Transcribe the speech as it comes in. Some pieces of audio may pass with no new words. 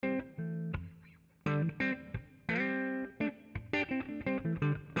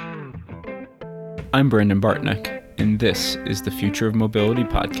I'm Brendan Bartnick, and this is the Future of Mobility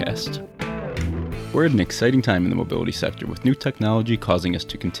podcast. We're at an exciting time in the mobility sector, with new technology causing us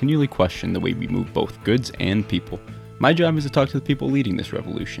to continually question the way we move both goods and people. My job is to talk to the people leading this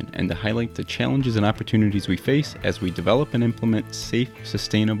revolution and to highlight the challenges and opportunities we face as we develop and implement safe,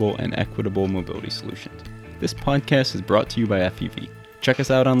 sustainable, and equitable mobility solutions. This podcast is brought to you by FEV. Check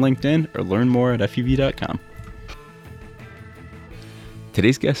us out on LinkedIn or learn more at fev.com.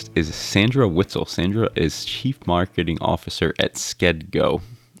 Today's guest is Sandra Witzel. Sandra is Chief Marketing Officer at SkedGo.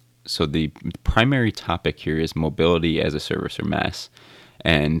 So the primary topic here is mobility as a service, or MaaS.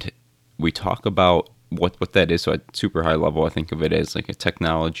 And we talk about what that is. So at super high level, I think of it as like a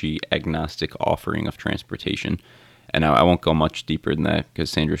technology agnostic offering of transportation. And I won't go much deeper than that because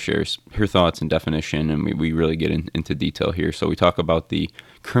Sandra shares her thoughts and definition, and we really get into detail here. So we talk about the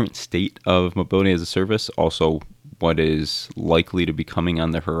current state of mobility as a service, also what is likely to be coming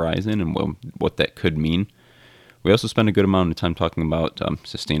on the horizon and what that could mean. We also spend a good amount of time talking about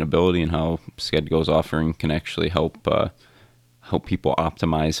sustainability and how SkedGo's offering can actually help people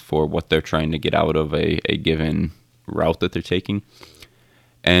optimize for what they're trying to get out of a given route that they're taking.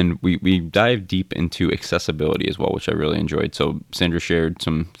 And we dive deep into accessibility as well, which I really enjoyed. So Sandra shared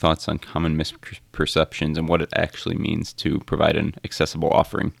some thoughts on common misperceptions and what it actually means to provide an accessible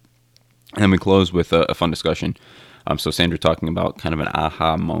offering. And then we close with a fun discussion. So Sandra talking about kind of an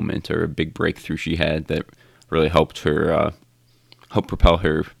aha moment or a big breakthrough she had that really helped her help propel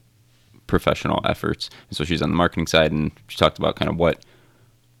her professional efforts. And so she's on the marketing side, and she talked about kind of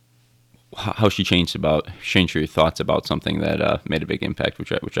how she changed her thoughts about something that made a big impact,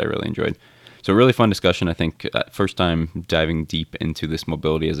 which I really enjoyed. So a really fun discussion. I think first time diving deep into this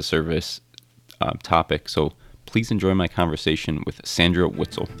mobility as a service topic. So please enjoy my conversation with Sandra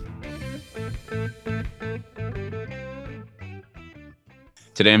Witzel.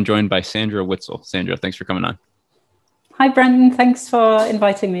 Today I'm joined by Sandra Witzel. Sandra, thanks for coming on. Hi, Brendan. Thanks for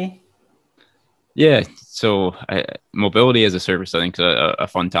inviting me. Yeah, so mobility as a service, I think, is a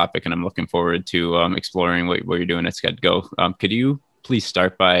fun topic, and I'm looking forward to exploring what you're doing at SkedGo. Could you please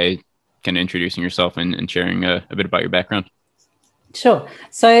start by kind of introducing yourself and sharing a bit about your background? Sure.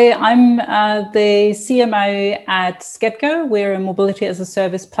 So I'm the CMO at SkedGo. We're a mobility as a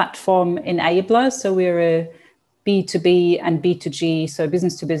service platform enabler. So we're a B2B and B2G, so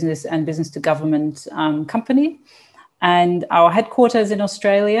business to business and business to government company. And our headquarters in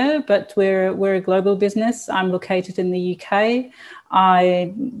Australia, but we're a global business. I'm located in the UK.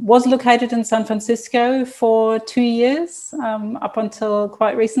 I was located in San Francisco for 2 years, up until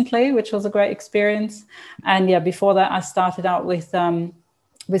quite recently, which was a great experience. And yeah, before that, I started out with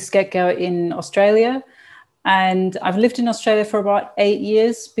SkedGo in Australia. And I've lived in Australia for about 8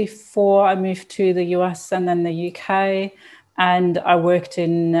 years before I moved to the US and then the UK. And I worked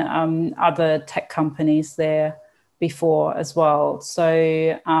in other tech companies there before as well.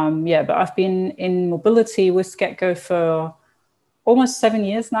 So but I've been in mobility with SkedGo for almost 7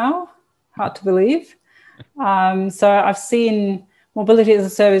 years now. Hard to believe. So I've seen mobility as a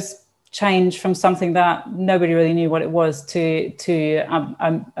service change from something that nobody really knew what it was to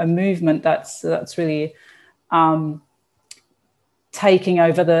a movement that's really taking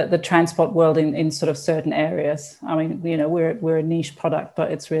over the transport world in sort of certain areas. I mean, we're a niche product, but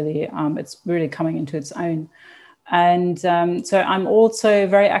it's really coming into its own. And so I'm also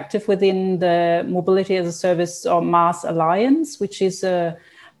very active within the Mobility as a Service, or MaaS Alliance, which is a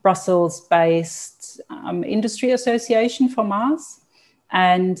Brussels-based industry association for MaaS.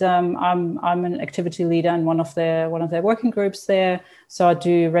 And I'm an activity leader in one of their working groups there. So I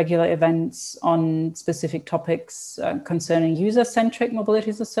do regular events on specific topics concerning user-centric mobility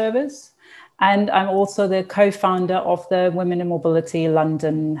as a service. And I'm also the co-founder of the Women in Mobility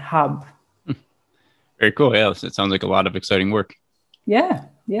London Hub. Very cool. Yeah, it sounds like a lot of exciting work. Yeah,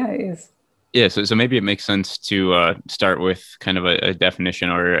 it is. Yeah, so maybe it makes sense to start with kind of a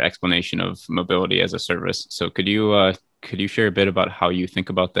definition or explanation of mobility as a service. So could you share a bit about how you think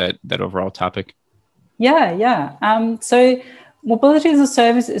about that overall topic? Yeah. So mobility as a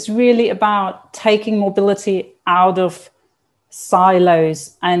service is really about taking mobility out of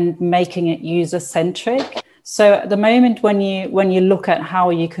silos and making it user-centric. So at the moment when you look at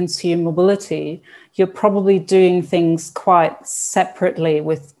how you consume mobility, you're probably doing things quite separately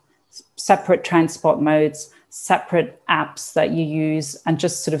with separate transport modes, separate apps that you use, and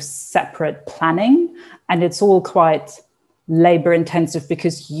just sort of separate planning. And it's all quite labor intensive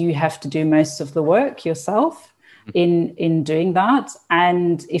because you have to do most of the work yourself in doing that.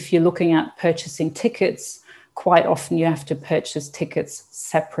 And if you're looking at purchasing tickets quite often you have to purchase tickets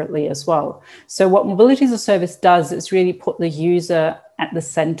separately as well. So what Mobility as a Service does is really put the user at the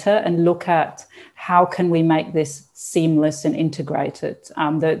center and look at how can we make this seamless and integrated.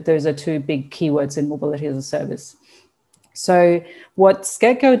 Those are two big keywords in Mobility as a Service. So what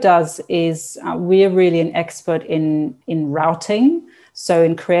SCEDGO does is we're really an expert in routing, so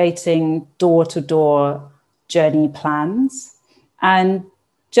in creating door-to-door journey plans. And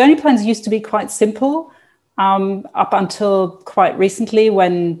journey plans used to be quite simple up until quite recently,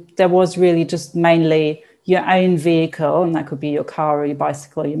 when there was really just mainly your own vehicle, and that could be your car or your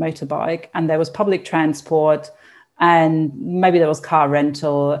bicycle or your motorbike, and there was public transport, and maybe there was car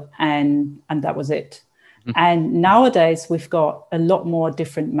rental, and that was it. Mm-hmm. And nowadays we've got a lot more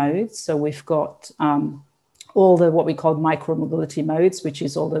different modes. So we've got all the what we call micro mobility modes, which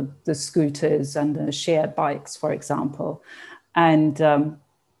is all the scooters and the shared bikes, for example. And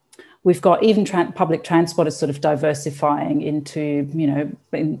we've got even public transport is sort of diversifying into, you know,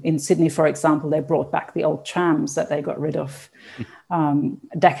 in Sydney, for example, they brought back the old trams that they got rid of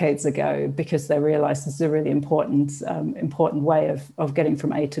decades ago, because they realized this is a really important way of getting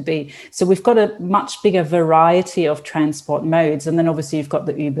from A to B. So we've got a much bigger variety of transport modes. And then obviously you've got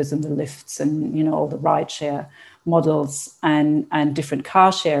the Ubers and the Lyfts and, you know, all the rideshare models and different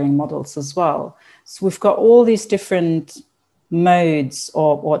car sharing models as well. So we've got all these different modes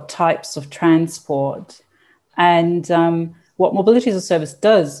or types of transport. And what Mobility as a Service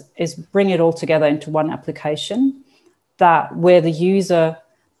does is bring it all together into one application, that where the user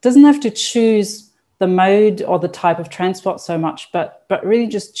doesn't have to choose the mode or the type of transport so much, but really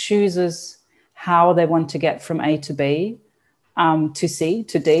just chooses how they want to get from A to B, to C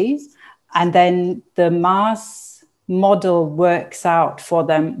to D. And then the MaaS model works out for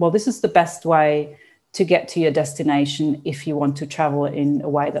them, well, this is the best way to get to your destination if you want to travel in a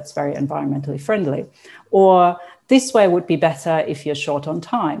way that's very environmentally friendly. Or this way would be better if you're short on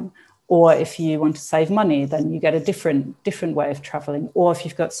time. Or if you want to save money, then you get a different way of traveling. Or if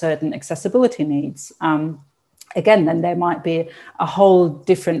you've got certain accessibility needs, again, then there might be a whole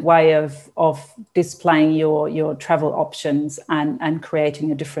different way of displaying your travel options and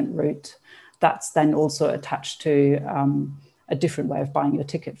creating a different route that's then also attached to a different way of buying your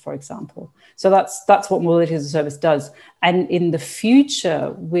ticket, for example. So that's what Mobility as a Service does. And in the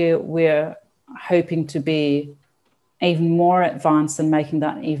future, we're hoping to be even more advanced and making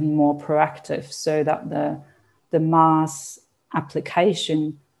that even more proactive, so that the MaaS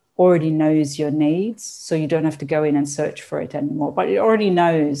application already knows your needs, so you don't have to go in and search for it anymore. But it already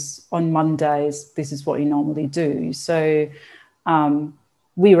knows on Mondays, this is what you normally do. So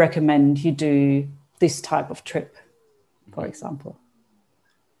we recommend you do this type of trip, for example.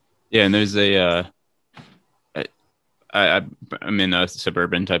 Yeah, and there's I'm in a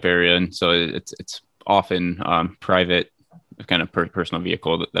suburban type area, and so it's often private kind of personal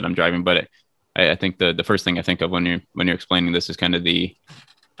vehicle that I'm driving. But I think the first thing I think of when you're explaining this is kind of the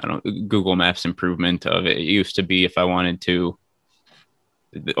Google Maps improvement of it. It used to be if I wanted to,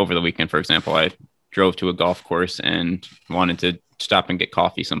 over the weekend, for example, I drove to a golf course and wanted to stop and get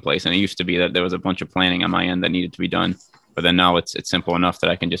coffee someplace. And it used to be that there was a bunch of planning on my end that needed to be done. But then now it's simple enough that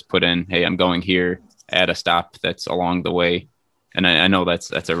I can just put in, hey, I'm going here, add a stop that's along the way. And I know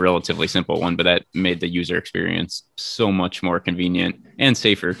that's a relatively simple one, but that made the user experience so much more convenient and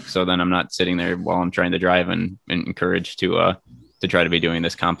safer. So then I'm not sitting there while I'm trying to drive and encouraged to try to be doing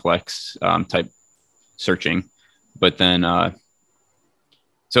this complex type searching. But then,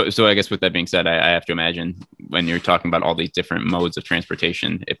 so I guess with that being said, I have to imagine when you're talking about all these different modes of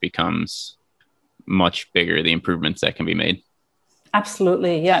transportation, it becomes much bigger, the improvements that can be made.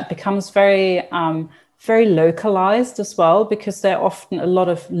 Absolutely. Yeah, it becomes very localized as well, because there are often a lot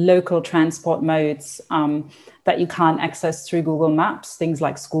of local transport modes that you can't access through Google Maps, things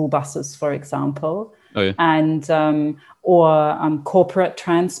like school buses, for example. Oh, yeah. And or corporate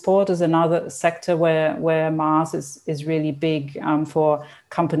transport is another sector where MaaS is really big for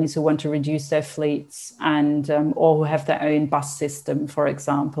companies who want to reduce their fleets and or who have their own bus system, for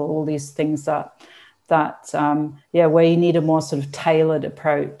example. All these things that where you need a more sort of tailored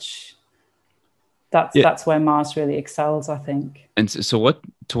approach. That's where MaaS really excels, I think. And so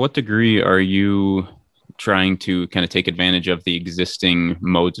to what degree are you trying to kind of take advantage of the existing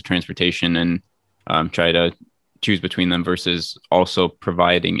modes of transportation and try to choose between them versus also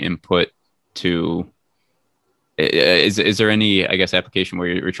providing input to, is there any, I guess, application where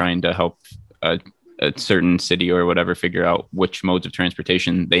you're trying to help a certain city or whatever figure out which modes of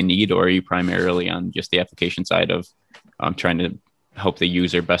transportation they need, or are you primarily on just the application side of trying to help the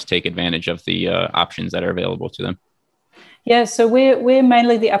user best take advantage of the options that are available to them? Yeah, so we're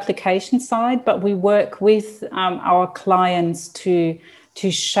mainly the application side, but we work with our clients to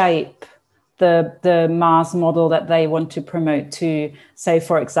shape the MaaS model that they want to promote to, say,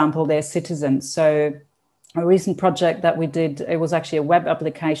 for example, their citizens. So a recent project that we did, it was actually a web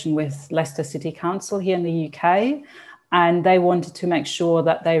application with Leicester City Council here in the UK. And they wanted to make sure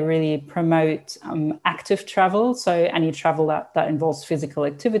that they really promote active travel. So any travel that involves physical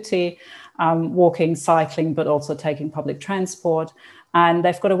activity, walking, cycling, but also taking public transport. And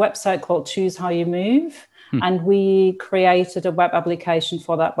they've got a website called Choose How You Move. And we created a web application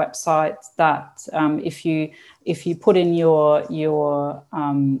for that website that if you put in your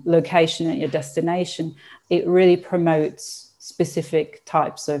location and your destination, it really promotes specific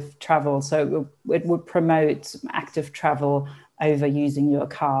types of travel. So it would promote active travel over using your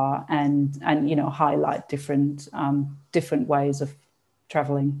car and highlight different ways of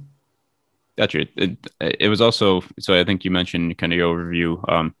traveling. Gotcha. It was also, so I think you mentioned kind of your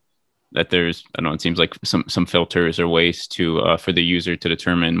overview, that there's, I don't know, it seems like some filters or ways to for the user to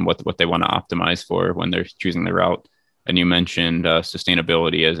determine what they want to optimize for when they're choosing the route. And you mentioned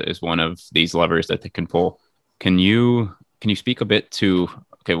sustainability as one of these levers that they can pull. Can you speak a bit to,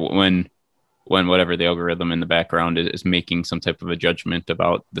 okay, when whatever the algorithm in the background is making some type of a judgment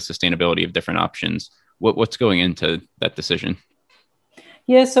about the sustainability of different options, what's going into that decision?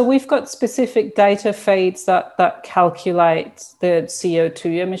 Yeah, so we've got specific data feeds that calculate the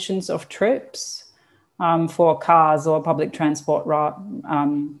CO2 emissions of trips for cars or public transport routes,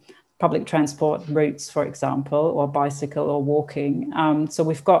 for example, or bicycle or walking. So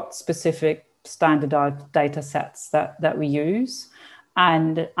we've got specific standardized data sets that we use,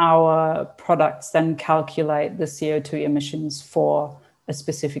 and our products then calculate the CO2 emissions for a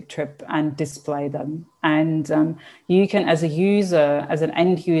specific trip and display them. And you can, as an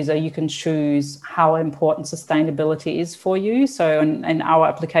end user, you can choose how important sustainability is for you. So in our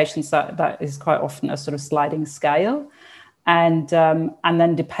applications, that is quite often a sort of sliding scale. And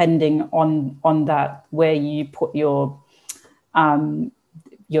then depending on that, where you put your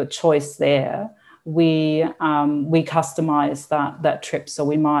choice there, we customize that trip. So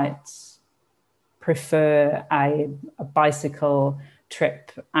we might prefer a bicycle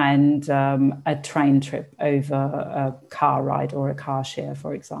trip and a train trip over a car ride or a car share,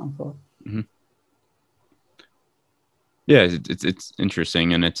 for example. Mm-hmm. Yeah, it's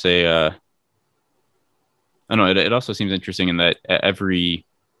interesting, and it's a I don't know. It also seems interesting in that every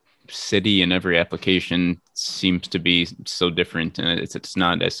city and every application seems to be so different, and it's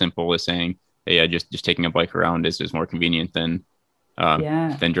not as simple as saying, "Hey, just taking a bike around is more convenient than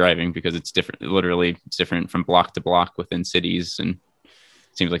driving," because it's different. Literally, it's different from block to block within cities, and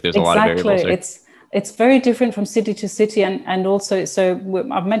it seems like there's a lot of variables there. It's very different from city to city, and also, so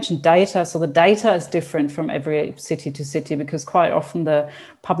I've mentioned data. So the data is different from every city to city because quite often the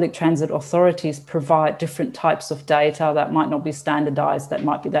public transit authorities provide different types of data that might not be standardized, that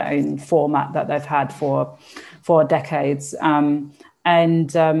might be their own format that they've had for decades.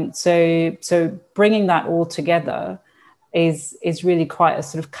 So bringing that all together is really quite a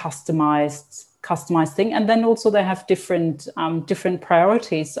sort of customized thing. And then also they have different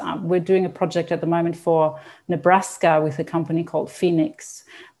priorities. We're doing a project at the moment for Nebraska with a company called Phoenix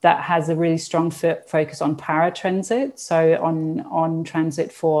that has a really strong focus on paratransit, so on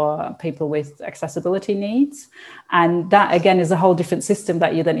transit for people with accessibility needs. And that, again, is a whole different system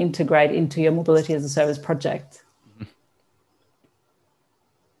that you then integrate into your mobility as a service project.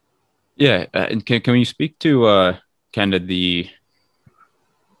 Yeah, and can you speak to kind of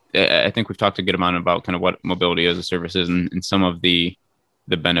I think we've talked a good amount about kind of what mobility as a service is and some of the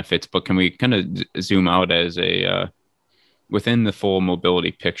benefits, but can we kind of zoom out as within the full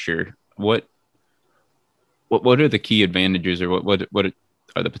mobility picture? What are the key advantages, or what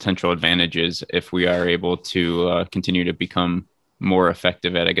are the potential advantages if we are able to continue to become more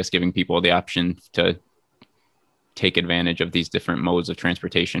effective at, I guess, giving people the option to take advantage of these different modes of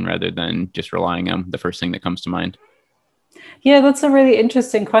transportation rather than just relying on the first thing that comes to mind? Yeah, that's a really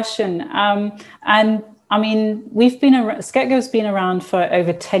interesting question. And I mean, SketGo's been around for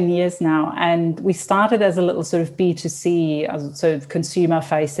over 10 years now, and we started as a little sort of B2C, as a sort of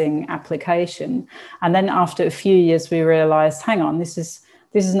consumer-facing application. And then after a few years, we realized, hang on, this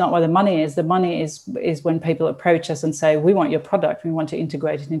is not where the money is. The money is when people approach us and say, we want your product, we want to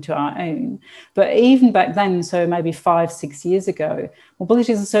integrate it into our own. But even back then, so maybe 5-6 years ago,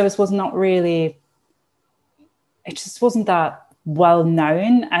 mobility as a service was not really, it just wasn't that well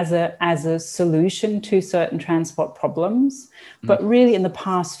known as a solution to certain transport problems. But really in the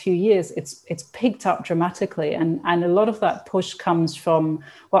past few years, it's picked up dramatically. And a lot of that push comes from,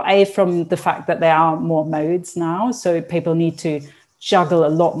 well, from the fact that there are more modes now. So people need to juggle a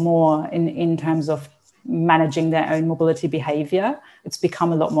lot more in terms of managing their own mobility behavior. It's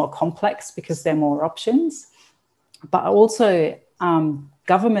become a lot more complex because there are more options. But also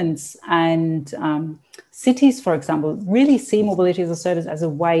governments and cities, for example, really see mobility as a service as a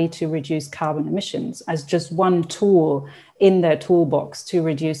way to reduce carbon emissions, as just one tool in their toolbox to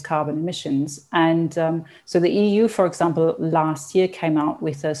reduce carbon emissions. And so the EU, for example, last year came out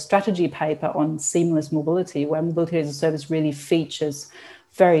with a strategy paper on seamless mobility, where mobility as a service really features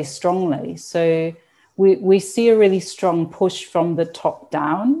very strongly. So we see a really strong push from the top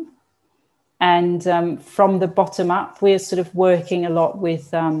down. And from the bottom up, we're sort of working a lot with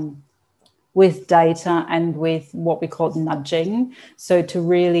data and with what we call nudging. So to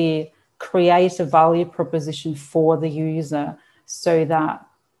really create a value proposition for the user so that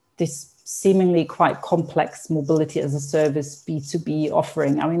this seemingly quite complex mobility as a service B2B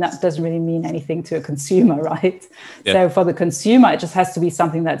offering, I mean, that doesn't really mean anything to a consumer, right? Yeah. So for the consumer, it just has to be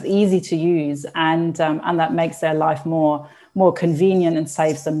something that's easy to use and that makes their life more convenient and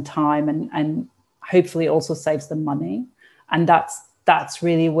saves them time and hopefully also saves them money. And that's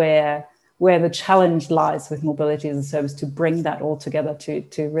really where the challenge lies with mobility as a service, to bring that all together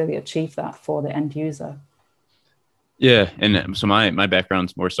to really achieve that for the end user. Yeah, and so my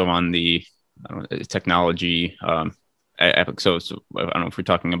background's more so on the technology. So I don't know if we're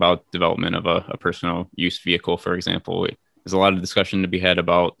talking about development of a personal use vehicle, for example. There's a lot of discussion to be had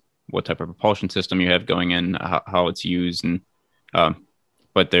about what type of propulsion system you have going in, how it's used, and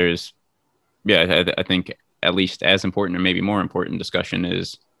but there's, I think at least as important or maybe more important discussion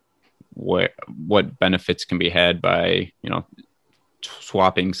is what benefits can be had by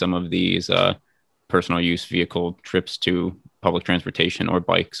swapping some of these personal use vehicle trips to public transportation or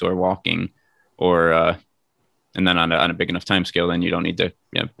bikes or walking, or and then on a big enough time scale, then you don't need to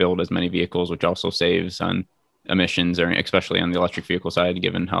build as many vehicles, which also saves on emissions, or especially on the electric vehicle side,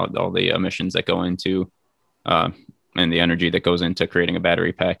 given how all the emissions that go into and the energy that goes into creating a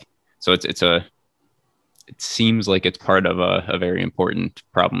battery pack. So it seems like it's part of a very important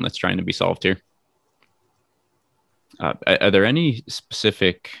problem that's trying to be solved here. Are there any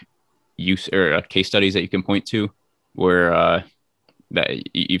specific use or case studies that you can point to where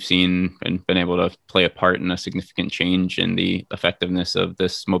that you've seen and been able to play a part in a significant change in the effectiveness of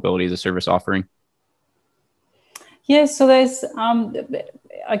this mobility as a service offering? Yeah, so there's,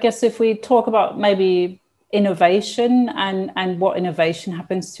 I guess if we talk about maybe innovation and what innovation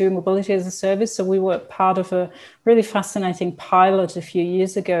happens to mobility as a service. So we were part of a really fascinating pilot a few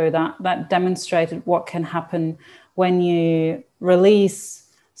years ago that demonstrated what can happen when you release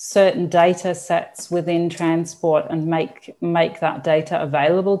certain data sets within transport and make that data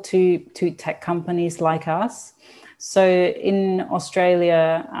available to tech companies like us. So in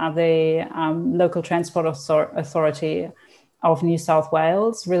Australia, the local transport authority of New South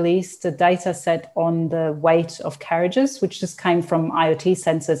Wales released a data set on the weight of carriages, which just came from IoT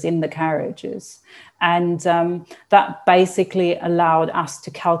sensors in the carriages. And that basically allowed us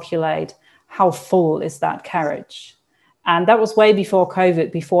to calculate how full is that carriage. And that was way before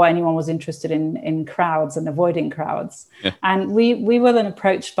COVID, before anyone was interested in crowds and avoiding crowds. Yeah. And we were then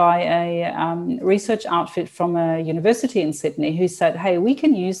approached by a research outfit from a university in Sydney who said, hey, we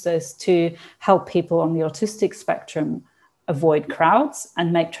can use this to help people on the autistic spectrum avoid crowds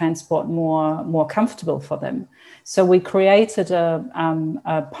and make transport more comfortable for them. So we created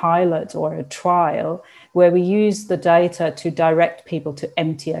a pilot or a trial where we used the data to direct people to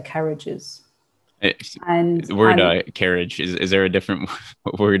emptier carriages. And the word carriage, is there a different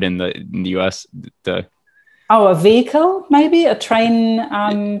word in the US? A vehicle, maybe a train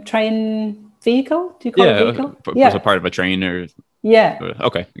vehicle. Do you call it a vehicle? Yeah, part of a train or. Yeah.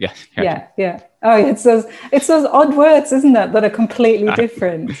 Okay. Yeah. Yeah. Oh, it's those odd words, isn't it, that are completely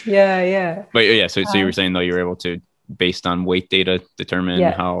different. Yeah. But yeah, so you were saying though you were able to, based on weight data, determine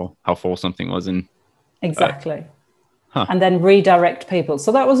how full something was in. Exactly. And then redirect people.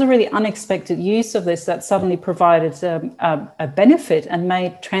 So that was a really unexpected use of this that suddenly provided a benefit and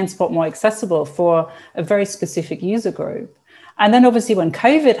made transport more accessible for a very specific user group. And then obviously when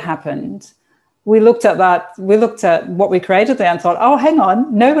COVID happened, we looked at what we created there and thought, oh, hang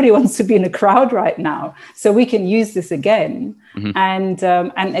on, nobody wants to be in a crowd right now. So we can use this again and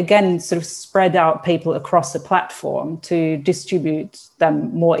again, sort of spread out people across the platform to distribute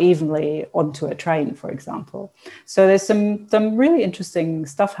them more evenly onto a train, for example. So there's some really interesting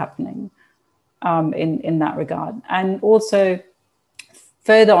stuff happening in that regard. And also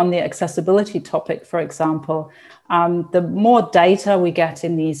further on the accessibility topic, for example, the more data we get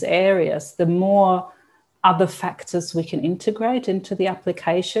in these areas, the more other factors we can integrate into the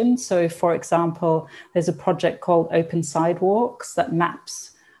application. So, for example, there's a project called Open Sidewalks that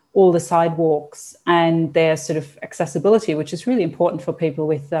maps all the sidewalks and their sort of accessibility, which is really important for people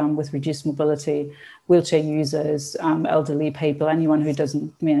with reduced mobility, wheelchair users, elderly people, anyone who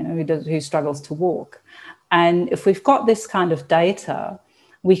doesn't, who struggles to walk. And if we've got this kind of data,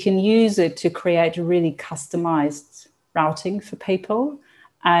 we can use it to create really customized routing for people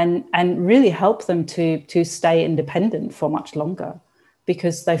and really help them to stay independent for much longer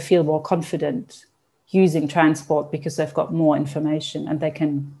because they feel more confident using transport because they've got more information and they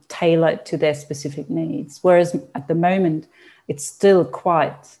can tailor it to their specific needs. Whereas at the moment, it's still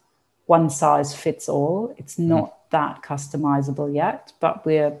quite one size fits all. It's not that customizable yet, but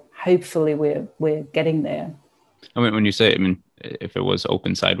hopefully we're getting there. I mean, when you say, if it was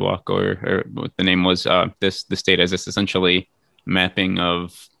Open Sidewalk or what the name was, this data is this essentially mapping to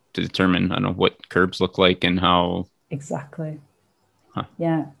determine, I don't know, what curbs look like and how. Exactly. Huh.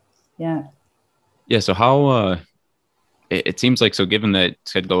 Yeah. Yeah. So how, it seems like, so given that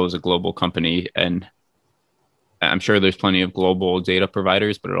SkedGo is a global company, and I'm sure there's plenty of global data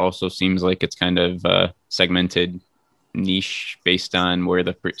providers, but it also seems like it's kind of segmented niche based on where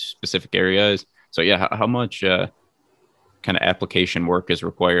the specific area is. So yeah, how much kind of application work is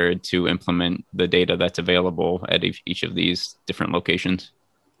required to implement the data that's available at each of these different locations?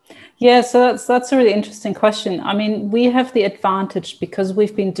 Yeah, so that's a really interesting question. I mean, we have the advantage because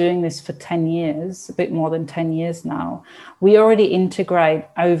we've been doing this for 10 years, a bit more than 10 years now. We already integrate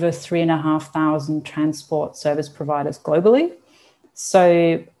over 3,500 transport service providers globally.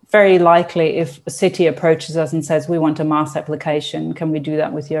 So very likely if a city approaches us and says, we want a MaaS application, can we do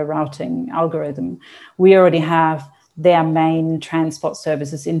that with your routing algorithm? We already have their main transport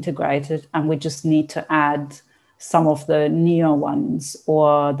services integrated and we just need to add some of the newer ones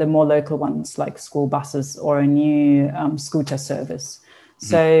or the more local ones like school buses or a new scooter service.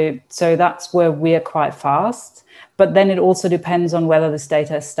 So that's where we're quite fast. But then it also depends on whether this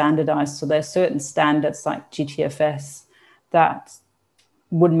data is standardized. So there's certain standards like GTFS that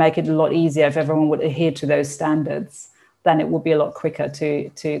would make it a lot easier if everyone would adhere to those standards. Then it would be a lot quicker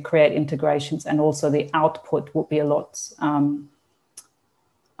to create integrations, and also the output would be a lot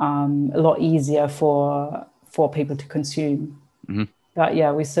easier for people to consume. But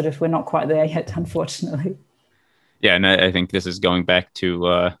yeah, we're not quite there yet, unfortunately. Yeah, and I think this is going back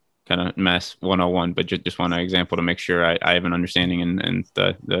to kind of MaaS 101, but just one example to make sure I have an understanding and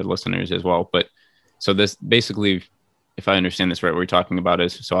the listeners as well. But so this basically, if I understand this right, what we're talking about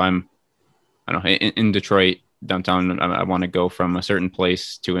is, so I don't know, in Detroit, downtown, I want to go from a certain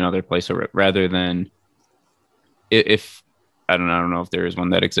place to another place, or rather than if I don't know if there is one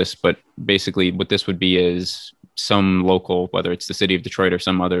that exists, but basically what this would be is some local, whether it's the city of Detroit or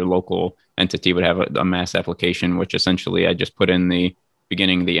some other local entity, would have a MaaS application, which essentially I just put in the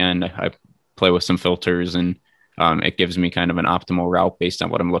beginning, the end. I play with some filters and it gives me kind of an optimal route based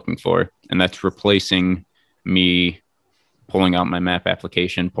on what I'm looking for. And that's replacing me pulling out my map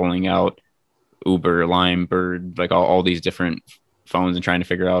application, pulling out Uber, Lime, Bird, like all these different phones and trying to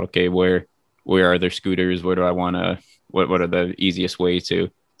figure out, okay, where are there scooters? Where do I want to, what are the easiest ways to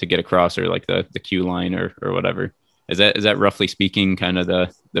get across, or like the queue line or whatever. Is that roughly speaking kind of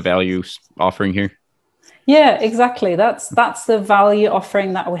the value offering here? Yeah, exactly. That's the value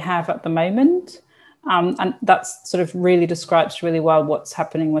offering that we have at the moment. And that sort of really describes really well what's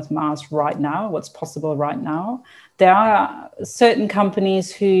happening with MaaS right now, what's possible right now. There are certain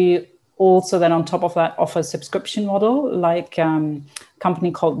companies who also then on top of that offer a subscription model, like a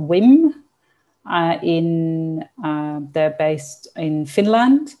company called WIM. They're based in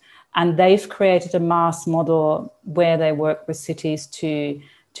Finland, and they've created a MaaS model where they work with cities to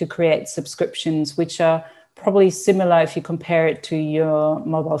create subscriptions, which are probably similar if you compare it to your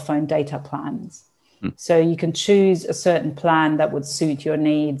mobile phone data plans. So you can choose a certain plan that would suit your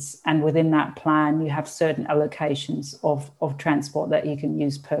needs, and within that plan you have certain allocations of transport that you can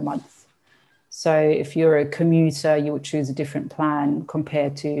use per month. So if you're a commuter, you would choose a different plan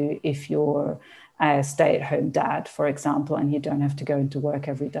compared to if you're a stay-at-home dad, for example, and you don't have to go into work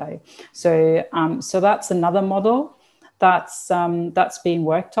every day. So that's another model that's being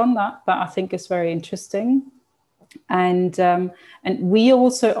worked on that I think is very interesting. And we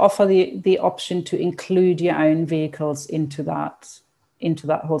also offer the option to include your own vehicles into that into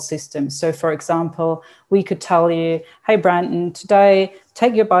that whole system. So for example, we could tell you, hey, Brandon, today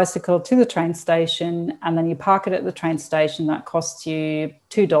take your bicycle to the train station and then you park it at the train station. That costs you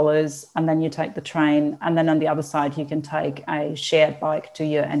 $2 and then you take the train. And then on the other side, you can take a shared bike to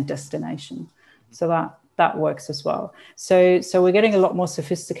your end destination. So that works as well. So we're getting a lot more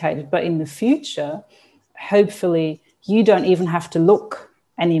sophisticated, but in the future, hopefully you don't even have to look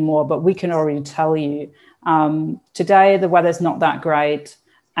anymore, but we can already tell you, today the weather's not that great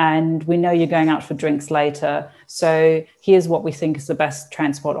and we know you're going out for drinks later, so here's what we think is the best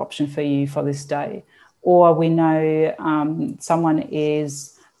transport option for you for this day. Or we know someone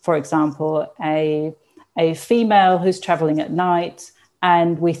is, for example, a female who's traveling at night,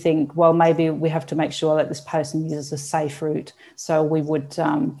 and we think, well, maybe we have to make sure that this person uses a safe route. So we would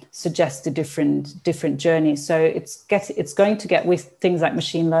suggest a different journey. So it's going to get, with things like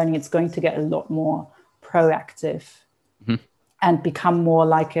machine learning, it's going to get a lot more proactive and become more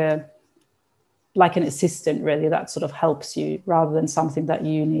like an assistant, really, that sort of helps you rather than something that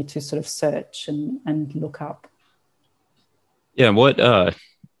you need to sort of search and look up. Yeah. What, I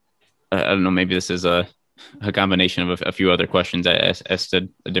don't know, maybe this is a combination of a few other questions I asked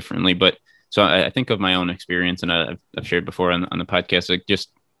differently, but so I think of my own experience, and I've shared before on the podcast, like just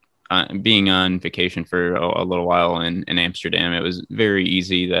being on vacation for a little while in Amsterdam. It was very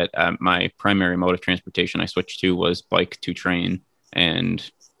easy that my primary mode of transportation I switched to was bike to train, and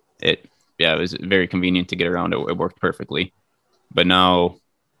it was very convenient to get around. It worked perfectly. But now,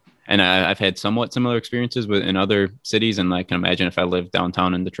 and I've had somewhat similar experiences in other cities, and I can imagine if I lived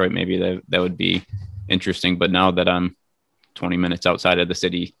downtown in Detroit, maybe that would be interesting. But now that I'm 20 minutes outside of the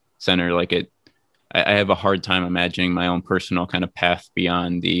city center, I have a hard time imagining my own personal kind of path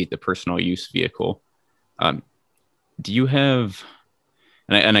beyond the personal use vehicle. Do you have,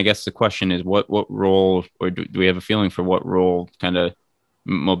 and I guess the question is, what role, or do we have a feeling for what role kind of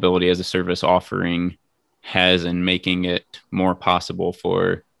mobility as a service offering has in making it more possible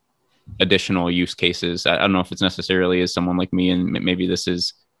for additional use cases? I don't know if it's necessarily as someone like me, and maybe this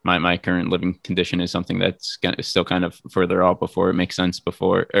is my current living condition is something that's still kind of further out before it makes sense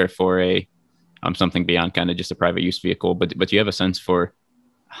for a something beyond kind of just a private use vehicle. But do you have a sense for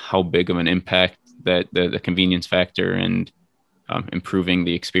how big of an impact that the convenience factor and improving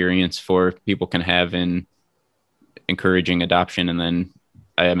the experience for people can have in encouraging adoption? And then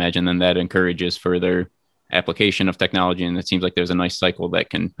I imagine then that encourages further application of technology. And it seems like there's a nice cycle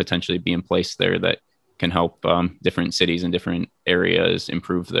that can potentially be in place there that can help different cities and different areas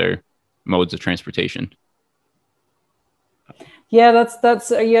improve their modes of transportation. Yeah,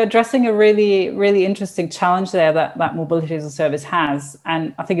 that's you're addressing a really, really interesting challenge there that mobility as a service has.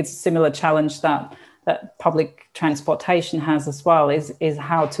 And I think it's a similar challenge that public transportation has as well, is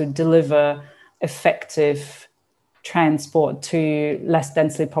how to deliver effective transport to less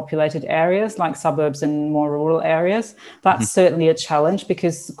densely populated areas like suburbs and more rural areas. That's certainly a challenge,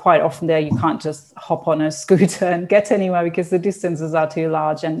 because quite often there you can't just hop on a scooter and get anywhere because the distances are too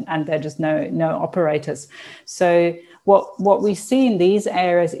large and there are just no operators. So what we see in these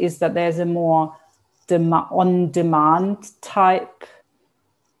areas is that there's a more on-demand type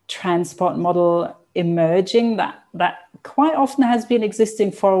transport model emerging that quite often has been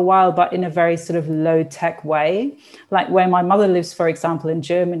existing for a while, but in a very sort of low-tech way. Like where my mother lives, for example, in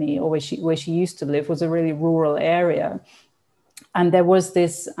Germany, or where she used to live, was a really rural area. And there was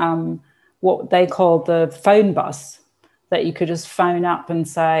this, what they called the phone bus, that you could just phone up and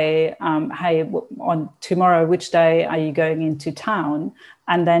say, hey, on tomorrow, which day are you going into town?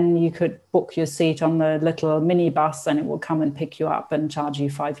 And then you could book your seat on the little minibus and it will come and pick you up and charge you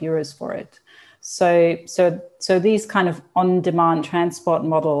 €5 for it. So these kind of on-demand transport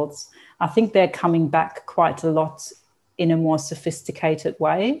models, I think they're coming back quite a lot in a more sophisticated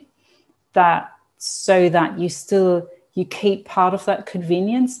way, so that you keep part of that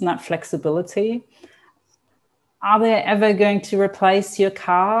convenience and that flexibility. Are they ever going to replace your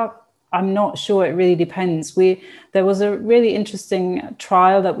car? I'm not sure. It really depends. There was a really interesting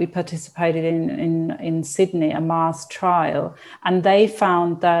trial that we participated in Sydney, a Mars trial, and they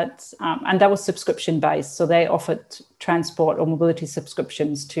found that, and that was subscription based. So they offered transport or mobility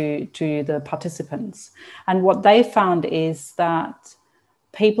subscriptions to the participants. And what they found is that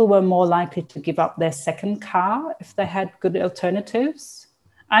people were more likely to give up their second car if they had good alternatives.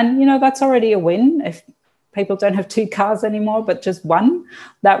 And, that's already a win. If people don't have two cars anymore, but just one,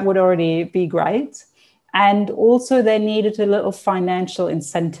 that would already be great. And also they needed a little financial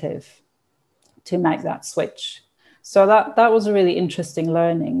incentive to make that switch. So that was a really interesting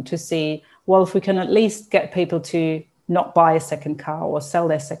learning to see, well, if we can at least get people to not buy a second car or sell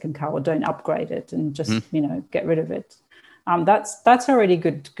their second car or don't upgrade it and just, get rid of it, That's already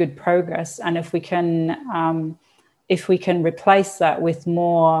good progress. And if we can replace that with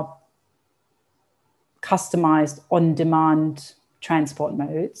more customized on-demand transport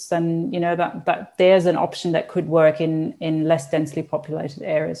modes, then that there's an option that could work in less densely populated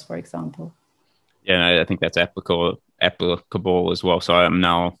areas, for example. Yeah, I think that's applicable as well. So I'm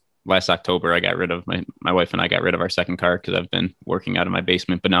now, last October, I got rid of my wife and I got rid of our second car because I've been working out of my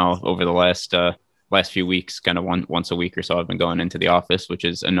basement. But now over the last few weeks, kind of once a week or so, I've been going into the office, which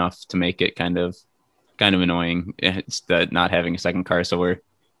is enough to make it kind of annoying. It's that not having a second car. So we're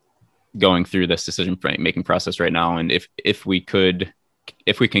going through this decision making process right now. And if we can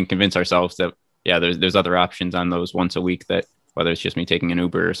convince ourselves that, yeah, there's other options on those once a week, that whether it's just me taking an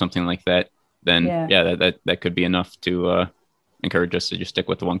Uber or something like that, then that could be enough to encourage us to just stick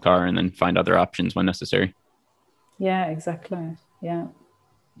with the one car and then find other options when necessary. Yeah, exactly. Yeah.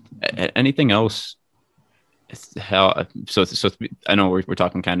 Anything else? So I know we're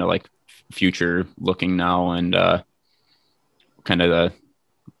talking kind of like future looking now, and kind of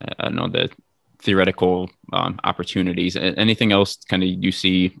the theoretical opportunities. Anything else kind of you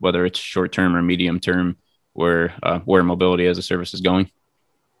see, whether it's short term or medium term, where mobility as a service is going?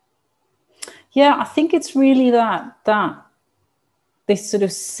 Yeah, I think it's really that this sort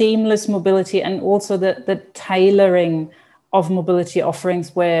of seamless mobility, and also the tailoring of mobility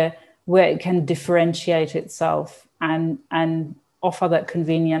offerings where it can differentiate itself and offer that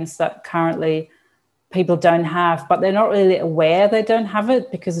convenience that currently people don't have, but they're not really aware they don't have it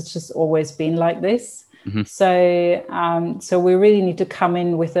because it's just always been like this. Mm-hmm. So we really need to come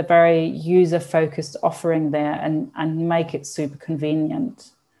in with a very user-focused offering there and make it super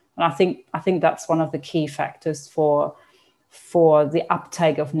convenient. And I think that's one of the key factors for the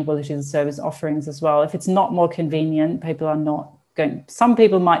uptake of mobility as a service offerings as well. If it's not more convenient, people are not going. Some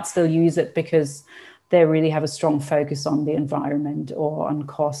people might still use it because they really have a strong focus on the environment or on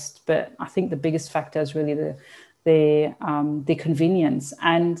cost. But I think the biggest factor is really the convenience.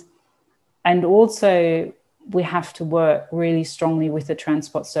 And also we have to work really strongly with the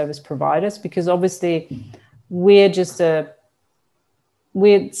transport service providers, because obviously we're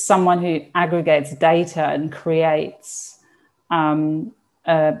someone who aggregates data and creates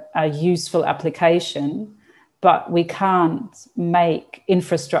a useful application, but we can't make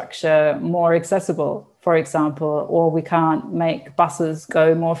infrastructure more accessible, for example, or we can't make buses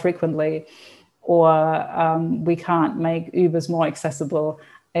go more frequently, or we can't make Ubers more accessible.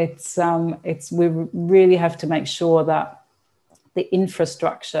 We really have to make sure that the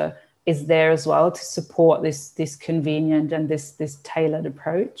infrastructure is there as well to support this convenient and this tailored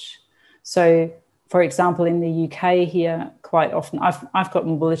approach. So, for example, in the UK here, quite often I've got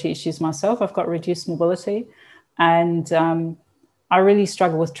mobility issues myself. I've got reduced mobility, and I really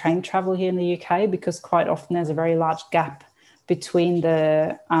struggle with train travel here in the UK because quite often there's a very large gap between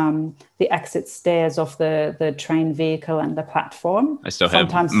the exit stairs of the train vehicle and the platform. I still have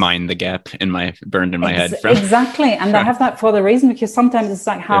the gap burned in my head. Exactly. And they have that for the reason, because sometimes it's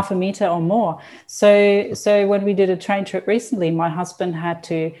like half a meter or more. So when we did a train trip recently, my husband had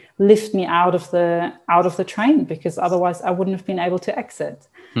to lift me out of the train because otherwise I wouldn't have been able to exit.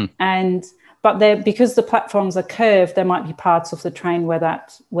 But because the platforms are curved, there might be parts of the train where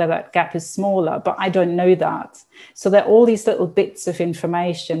that gap is smaller, but I don't know that. So there are all these little bits of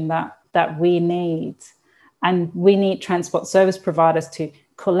information that we need. And we need transport service providers to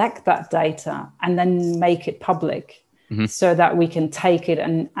collect that data and then make it public, so that we can take it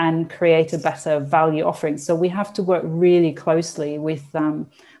and create a better value offering. So we have to work really closely with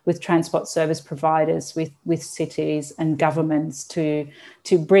transport service providers, with cities and governments to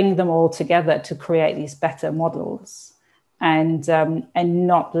bring them all together to create these better models, and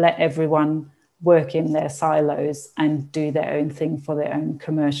not let everyone work in their silos and do their own thing for their own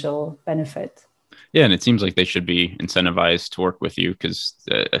commercial benefit. Yeah, and it seems like they should be incentivized to work with you because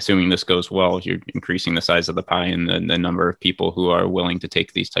assuming this goes well, you're increasing the size of the pie and the number of people who are willing to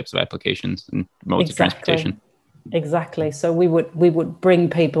take these types of applications and modes of transportation. Exactly. So we would bring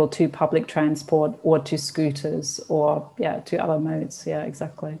people to public transport or to scooters or to other modes. Yeah,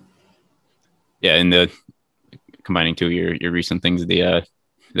 exactly. Yeah, and combining two your recent things,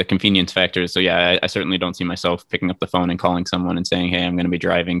 the convenience factors. So yeah, I certainly don't see myself picking up the phone and calling someone and saying, "Hey, I'm going to be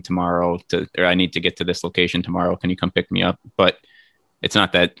driving tomorrow or I need to get to this location tomorrow. Can you come pick me up?" But it's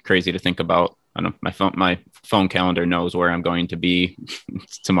not that crazy to think about. I don't know, my phone calendar knows where I'm going to be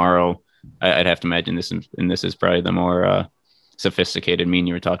tomorrow. I'd have to imagine this is probably the more sophisticated mean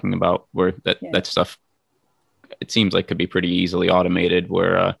you were talking about, where that stuff, it seems like could be pretty easily automated,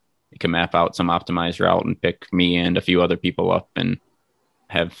 where it can map out some optimized route and pick me and a few other people up and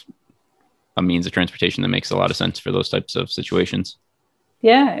have a means of transportation that makes a lot of sense for those types of situations.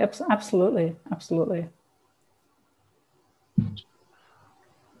 Yeah, absolutely. Absolutely.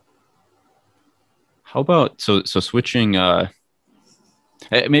 How about switching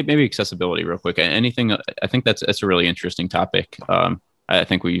maybe accessibility real quick. Anything I think that's a really interesting topic. I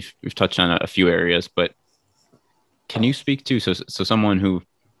think we've touched on a few areas, but can you speak to someone who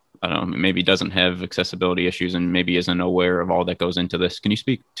I don't know maybe doesn't have accessibility issues and maybe isn't aware of all that goes into this? Can you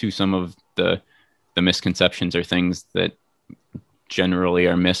speak to some of the misconceptions or things that generally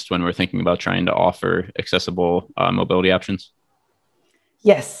are missed when we're thinking about trying to offer accessible mobility options?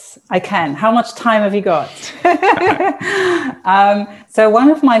 Yes, I can. How much time have you got? So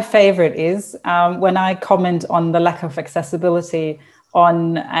one of my favorite is when I comment on the lack of accessibility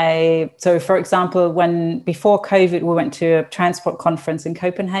on so for example, when before COVID, we went to a transport conference in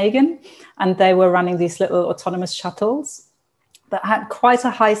Copenhagen and they were running these little autonomous shuttles that had quite a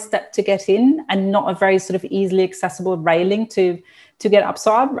high step to get in and not a very sort of easily accessible railing to get up.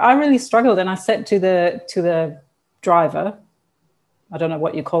 So I really struggled, and I said to the driver, I don't know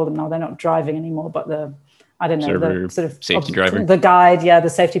what you call them now. They're not driving anymore, but I don't know, Server, the sort of safety driver, the guide, the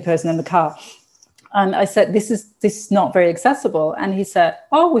safety person in the car. And I said, this is not very accessible. And he said,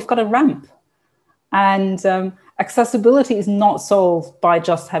 oh, we've got a ramp. And accessibility is not solved by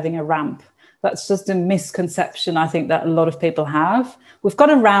just having a ramp. That's just a misconception I think that a lot of people have. We've got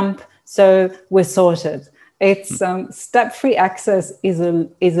a ramp, so we're sorted. It's step-free access is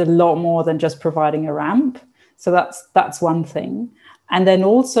a lot more than just providing a ramp. So that's one thing. And then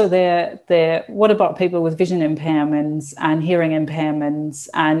also what about people with vision impairments and hearing impairments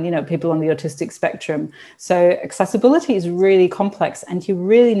and, people on the autistic spectrum? So accessibility is really complex, and you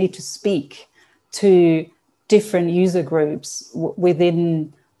really need to speak to different user groups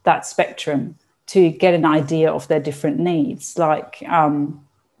within that spectrum to get an idea of their different needs. Like,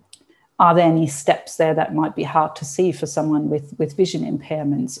 are there any steps there that might be hard to see for someone with vision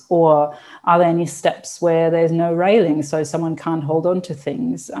impairments? Or are there any steps where there's no railing so someone can't hold on to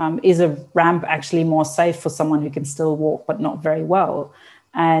things? Is a ramp actually more safe for someone who can still walk but not very well?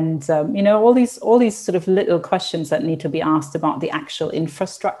 And, all these sort of little questions that need to be asked about the actual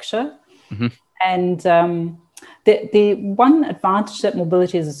infrastructure. Mm-hmm. And the one advantage that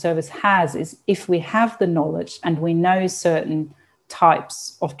mobility as a service has is if we have the knowledge and we know certain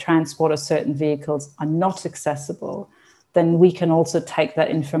types of transport or certain vehicles are not accessible, then we can also take that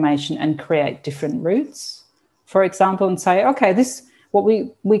information and create different routes, for example, and say, okay, what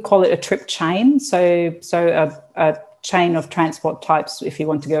we call it a trip chain. So a chain of transport types if you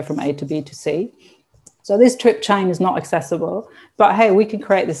want to go from A to B to C. So this trip chain is not accessible, but hey, we can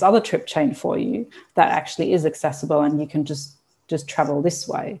create this other trip chain for you that actually is accessible, and you can just travel this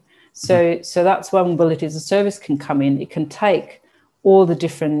way. So that's where mobility as a service can come in. It can take all the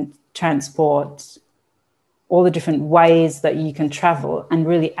different transports, all the different ways that you can travel, and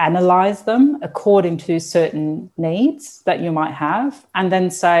really analyze them according to certain needs that you might have, and then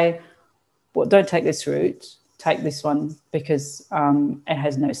say, well, don't take this route, take this one because it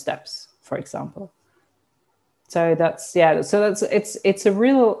has no steps, for example. So it's a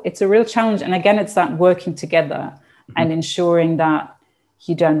real challenge. And again, it's that working together and ensuring that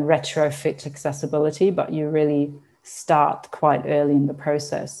you don't retrofit accessibility, but you really start quite early in the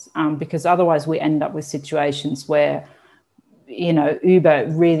process, because otherwise we end up with situations where, Uber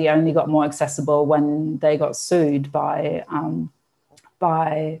really only got more accessible when they got sued by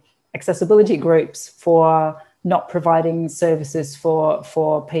accessibility groups for not providing services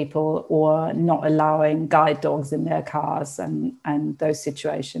for people or not allowing guide dogs in their cars and those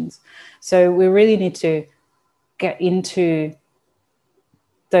situations. So we really need to get into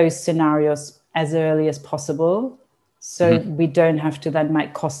those scenarios as early as possible, so we don't have to then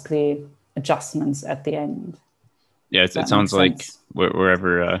make costly adjustments at the end. Yeah, it sounds like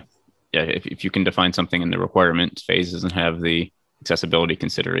wherever, if you can define something in the requirement phases and have the accessibility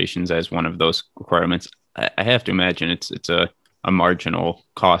considerations as one of those requirements, I have to imagine it's a marginal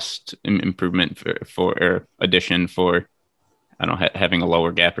cost improvement for or addition for, I don't know, having a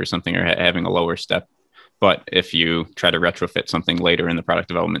lower gap or something, or having a lower step. But if you try to retrofit something later in the product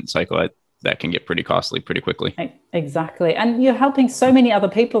development cycle, that can get pretty costly pretty quickly. Exactly. And you're helping so many other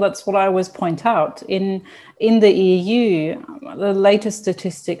people. That's what I always point out. In the EU, the latest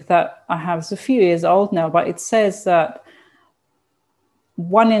statistic that I have is a few years old now, but it says that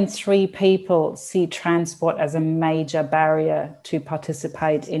 1 in 3 people see transport as a major barrier to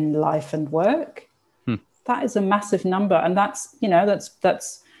participate in life and work. That is a massive number. And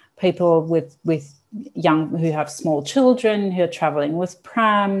that's people with young who have small children, who are traveling with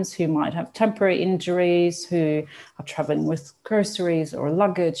prams, who might have temporary injuries, who are traveling with groceries or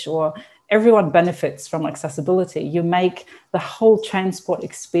luggage or everyone benefits from accessibility. You make the whole transport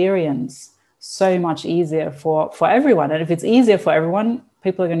experience so much easier for everyone. And if it's easier for everyone,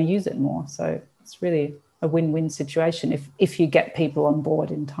 people are going to use it more. So it's really a win-win situation if you get people on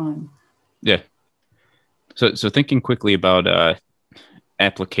board in time. Yeah. So thinking quickly about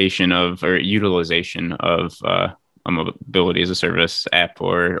application of or utilization of a mobility as a service app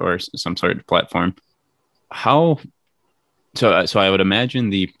or some sort of platform, how so I would imagine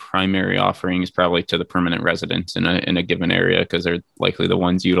the primary offering is probably to the permanent residents in a given area, because they're likely the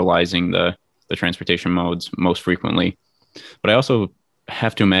ones utilizing the transportation modes most frequently. But I also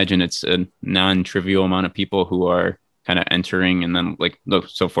have to imagine it's a non-trivial amount of people who are kind of entering, and then like, look,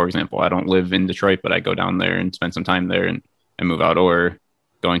 so for example, I don't live in Detroit, but I go down there and spend some time there and move out, or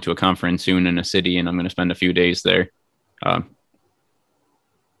going to a conference soon in a city and I'm going to spend a few days there.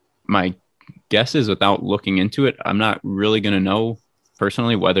 My guess is, without looking into it, I'm not really going to know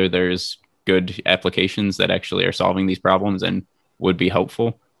personally whether there's good applications that actually are solving these problems and would be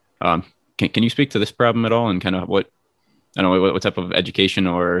helpful. Can you speak to this problem at all, and kind of what, I don't know, what type of education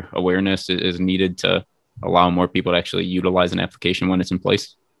or awareness is needed to allow more people to actually utilize an application when it's in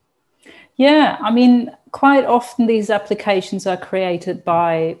place? Yeah, I mean, quite often these applications are created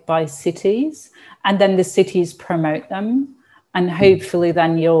by cities, and then the cities promote them, and hopefully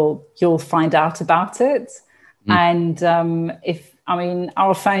then you'll find out about it. And if, I mean,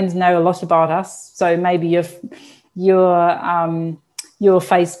 our phones know a lot about us, so maybe your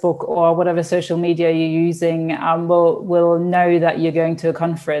Facebook or whatever social media you're using will know that you're going to a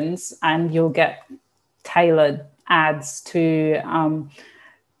conference, and you'll get tailored ads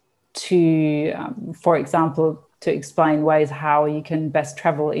for example, to explain ways how you can best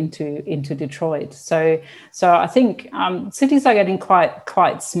travel into Detroit. So I think cities are getting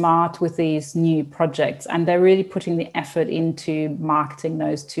quite smart with these new projects, and they're really putting the effort into marketing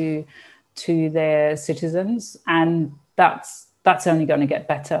those to their citizens, and that's only going to get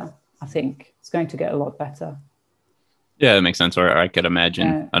better. I think it's going to get a lot better. Yeah, that makes sense. Or I could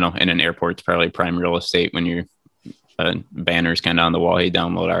imagine, I don't know, in an airport, it's probably prime real estate when you're banners kind of on the wall, hey,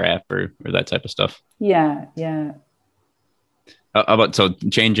 download our app, or that type of stuff. Yeah. How about, so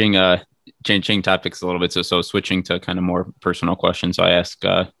changing topics a little bit. So switching to kind of more personal questions. So I ask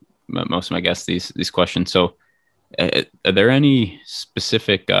most of my guests these questions. So are there any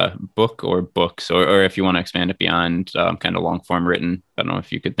specific book or books, or if you want to expand it beyond kind of long form written, I don't know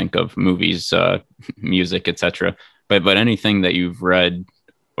if you could think of movies, music, etc., but anything that you've read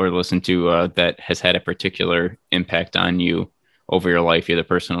or listened to that has had a particular impact on you over your life, either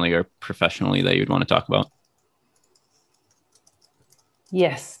personally or professionally, that you'd want to talk about?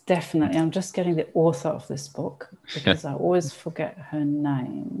 Yes, definitely. I'm just getting the author of this book, because I always forget her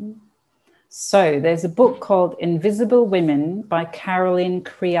name. So there's a book called Invisible Women by Caroline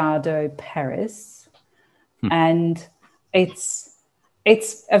Criado Perez. And it's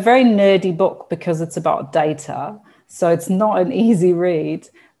a very nerdy book because it's about data. So it's not an easy read,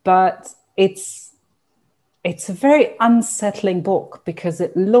 but it's a very unsettling book, because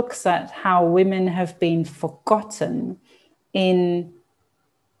it looks at how women have been forgotten in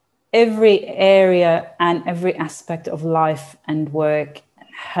every area and every aspect of life and work,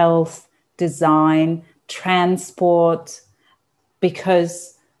 health, design, transport,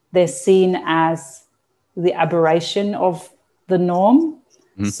 because they're seen as the aberration of the norm.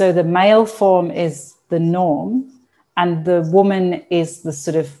 So the male form is the norm, and the woman is the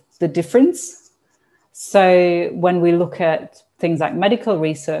sort of the difference. So when we look at things like medical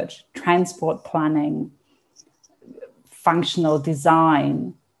research, transport planning, functional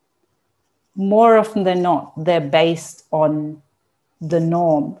design, more often than not, they're based on the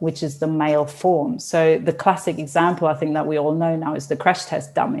norm, which is the male form. So the classic example, I think, that we all know now is the crash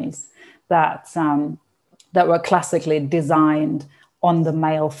test dummies that were classically designed on the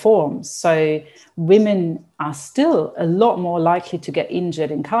male form. So women are still a lot more likely to get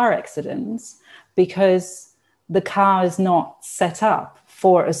injured in car accidents, because the car is not set up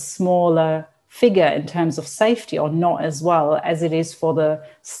for a smaller figure in terms of safety, or not as well as it is for the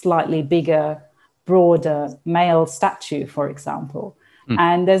slightly bigger, broader male statue, for example.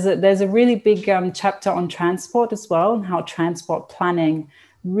 And there's a really big chapter on transport as well, and how transport planning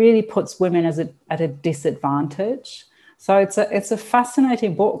really puts women at a disadvantage. So it's a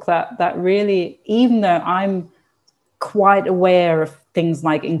fascinating book that really, even though I'm quite aware of things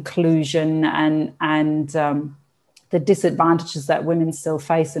like inclusion and the disadvantages that women still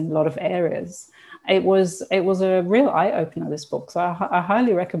face in a lot of areas, it was a real eye-opener, this book. So I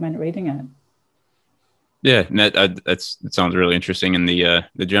highly recommend reading it. Yeah, that sounds really interesting. And the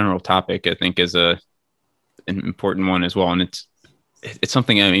general topic, I think, is an important one as well. And it's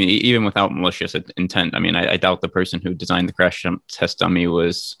something, I mean, even without malicious intent, I mean, I doubt the person who designed the crash test dummy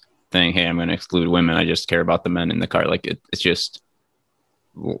was saying, hey, I'm going to exclude women. I just care about the men in the car. Like it's just,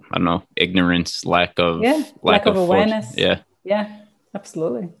 I don't know, ignorance, lack of force. Awareness. Yeah,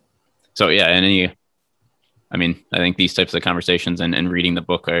 absolutely. So yeah, I mean, I think these types of conversations and reading the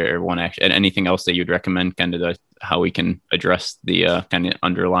book are one action. And anything else that you'd recommend, kind of how we can address the kind of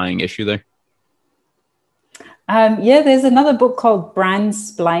underlying issue there? There's another book called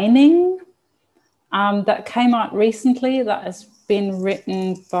Brandsplaining that came out recently that has been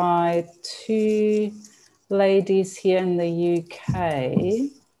written by two ladies here in the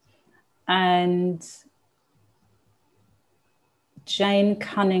UK. And Jane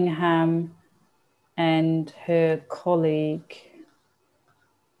Cunningham and her colleague,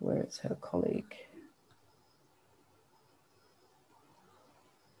 where is her colleague?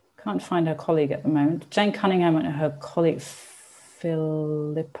 Can't find her colleague at the moment. Jane Cunningham and her colleague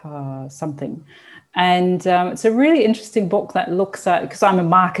Philippa something. And it's a really interesting book that looks at, because I'm a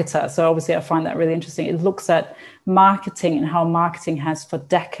marketer, so obviously I find that really interesting. It looks at marketing and how marketing has for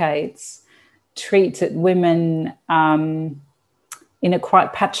decades treated women in a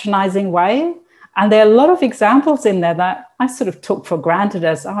quite patronizing way. And there are a lot of examples in there that I sort of took for granted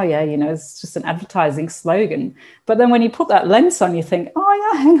as, oh yeah, it's just an advertising slogan. But then when you put that lens on, you think,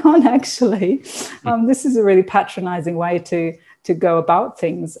 oh yeah, hang on, actually, this is a really patronizing way to go about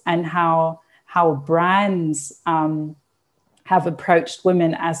things, and how brands have approached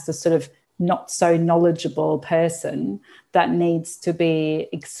women as the sort of not so knowledgeable person that needs to be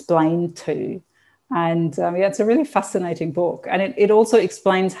explained to. And it's a really fascinating book. And it also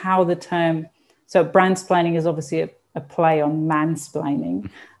explains how the term, so brandsplaining is obviously a play on mansplaining.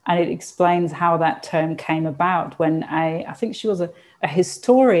 And it explains how that term came about when I think she was a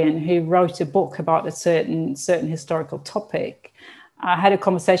historian who wrote a book about a certain historical topic. I had a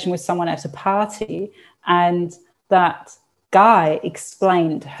conversation with someone at a party, and that guy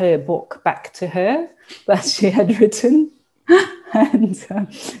explained her book back to her that she had written. And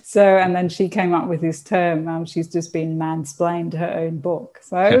then she came up with this term. She's just been mansplained her own book.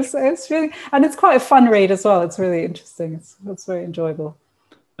 So it's really, and it's quite a fun read as well. It's really interesting. It's very enjoyable.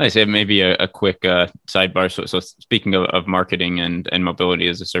 Nice. Maybe a quick sidebar. So speaking of marketing and mobility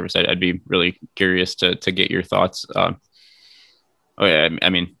as a service, I'd be really curious to get your thoughts. I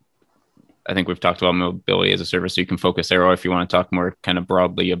mean, I think we've talked about mobility as a service, so you can focus there. Or if you want to talk more kind of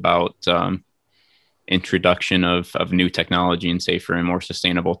broadly about introduction of new technology and safer and more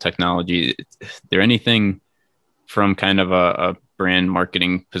sustainable technology, is there anything from kind of a brand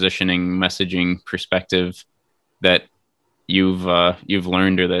marketing, positioning, messaging perspective that you've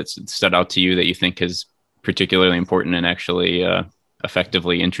learned or that's stood out to you that you think is particularly important in actually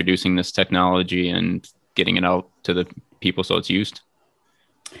effectively introducing this technology and getting it out to the people so it's used?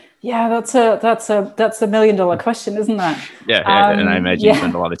 Yeah, that's a $1 million question, isn't that? Yeah, and I imagine you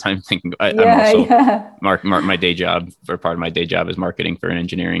spend a lot of time thinking. I'm also my day job, or part of my day job is marketing for an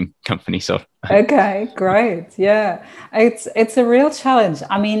engineering company. So okay, great. Yeah, it's a real challenge.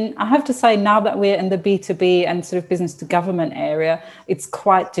 I mean, I have to say, now that we're in the B2B and sort of business to government area, it's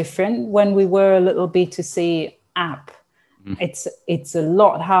quite different. When we were a little B2C app, it's a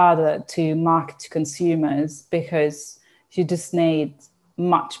lot harder to market to consumers because you just need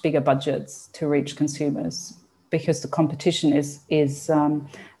much bigger budgets to reach consumers, because the competition is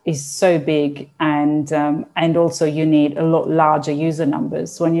so big, and also you need a lot larger user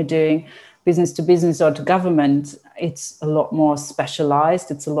numbers. When you're doing business to business or to government, it's a lot more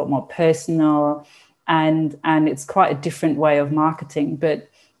specialized, it's a lot more personal, and it's quite a different way of marketing. But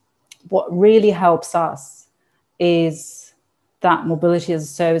what really helps us is that mobility as a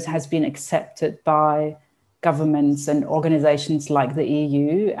service has been accepted by governments and organizations like the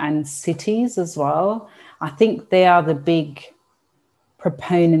EU and cities as well. I think they are the big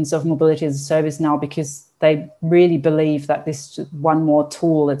proponents of mobility as a service now, because they really believe that this is one more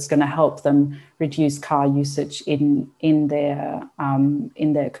tool that's going to help them reduce car usage in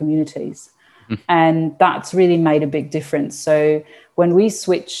their communities. And that's really made a big difference. So when we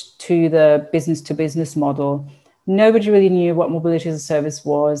switched to the business to business model, nobody really knew what mobility as a service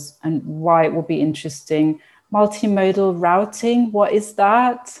was and why it would be interesting. Multimodal routing, what is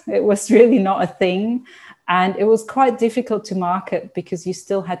that? It was really not a thing. And it was quite difficult to market because you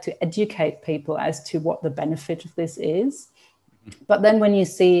still had to educate people as to what the benefit of this is. But then when you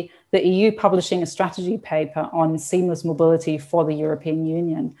see the EU publishing a strategy paper on seamless mobility for the European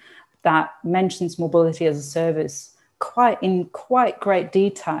Union that mentions mobility as a service in quite great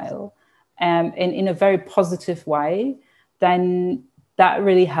detail, in a very positive way, then that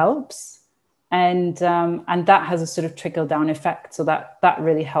really helps. and that has a sort of trickle down effect. So that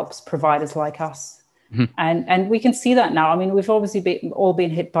really helps providers like us. And we can see that now. I mean, we've obviously all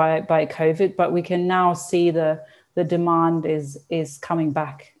been hit by COVID, but we can now see the demand is coming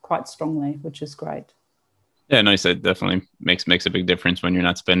back quite strongly, which is great. Yeah, nice. It definitely makes a big difference when you're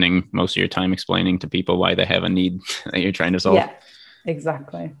not spending most of your time explaining to people why they have a need that you're trying to solve. Yeah,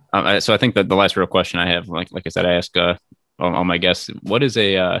 exactly. So I think that the last real question I have, like I said, I ask all my guests, what is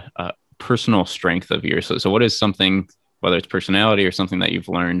a personal strength of yours? So what is something, whether it's personality or something that you've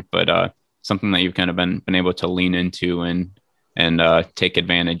learned, but something that you've kind of been able to lean into and take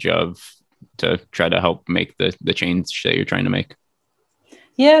advantage of to try to help make the change that you're trying to make?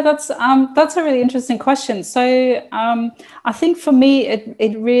 Yeah, that's a really interesting question. So I think for me,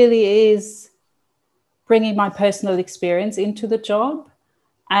 it really is bringing my personal experience into the job,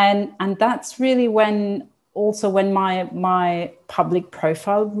 and that's really when my public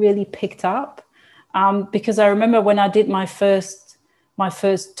profile really picked up, because I remember when I did my first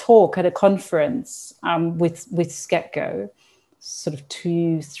talk at a conference with SketGo, sort of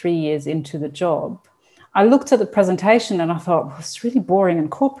 2-3 years into the job. I looked at the presentation and I thought, well, it's really boring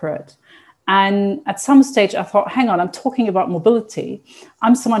and corporate. And at some stage I thought, hang on, I'm talking about mobility.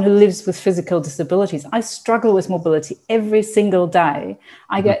 I'm someone who lives with physical disabilities. I struggle with mobility every single day.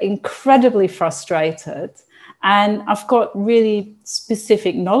 I get incredibly frustrated. And I've got really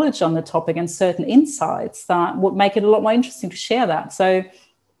specific knowledge on the topic and certain insights that would make it a lot more interesting to share that. So,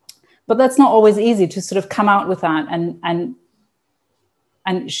 but that's not always easy to sort of come out with that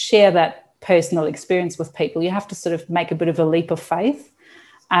and share that personal experience with people. You have to sort of make a bit of a leap of faith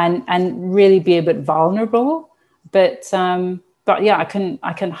and really be a bit vulnerable. But yeah, I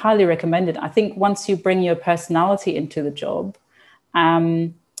can highly recommend it. I think once you bring your personality into the job,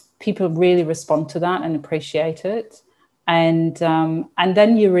 people really respond to that and appreciate it. And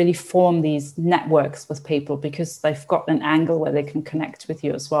then you really form these networks with people because they've got an angle where they can connect with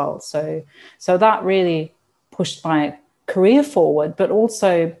you as well. So that really pushed my career forward, but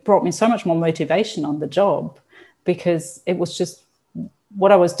also brought me so much more motivation on the job because it was just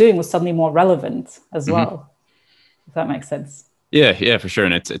what I was doing was suddenly more relevant as well. If that makes sense. Yeah, for sure.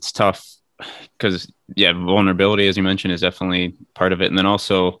 And it's tough because vulnerability, as you mentioned, is definitely part of it. And then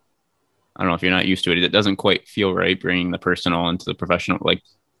also, I don't know if you're not used to it, it doesn't quite feel right bringing the personal into the professional. Like,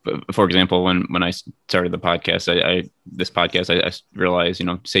 for example, when I started the podcast, I realized,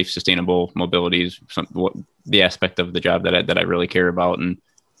 safe, sustainable mobility is the aspect of the job that I really care about, and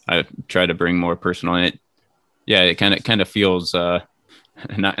I try to bring more personal in it. Yeah, it kind of feels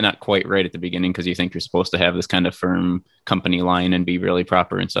not quite right at the beginning because you think you're supposed to have this kind of firm company line and be really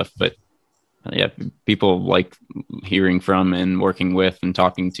proper and stuff, but yeah, people like hearing from and working with and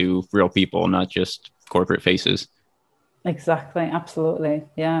talking to real people, not just corporate faces. Exactly. Absolutely.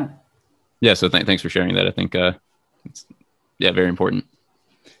 Yeah. Yeah. So thanks for sharing that. I think, it's very important.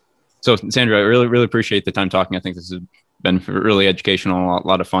 So Sandra, I really, really appreciate the time talking. I think this has been really educational, a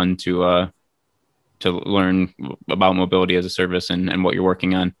lot of fun to learn about mobility as a service and what you're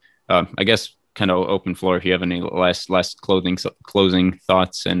working on. I guess kind of open floor if you have any last closing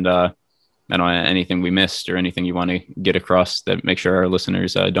thoughts and, I don't know, anything we missed or anything you want to get across that make sure our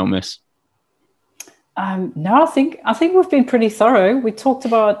listeners don't miss. No, I think we've been pretty thorough. We talked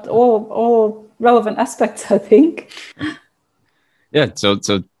about all relevant aspects, I think. Yeah, so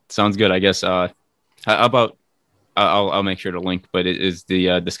sounds good. I guess. How about I'll make sure to link. But is the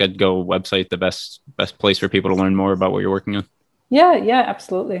SketGo website the best place for people to learn more about what you're working on? Yeah,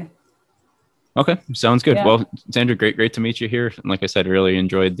 absolutely. Okay, sounds good. Yeah. Well, Sandra, great to meet you here. And like I said, really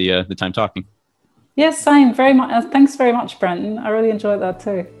enjoyed the time talking. Yes, same. Very much. Thanks very much, Brenton. I really enjoyed that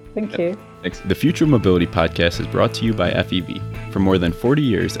too. Thank you. Thanks. The Future Mobility Podcast is brought to you by FEV. For more than 40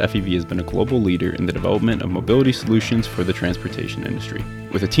 years, FEV has been a global leader in the development of mobility solutions for the transportation industry.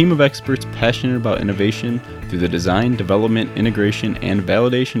 With a team of experts passionate about innovation through the design, development, integration, and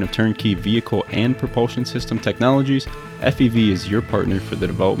validation of turnkey vehicle and propulsion system technologies, FEV is your partner for the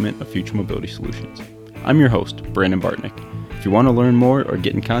development of future mobility solutions. I'm your host, Brandon Bartnick. If you want to learn more or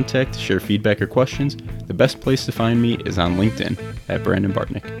get in contact, share feedback or questions, the best place to find me is on LinkedIn at Brandon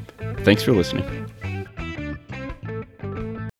Bartnick. Thanks for listening.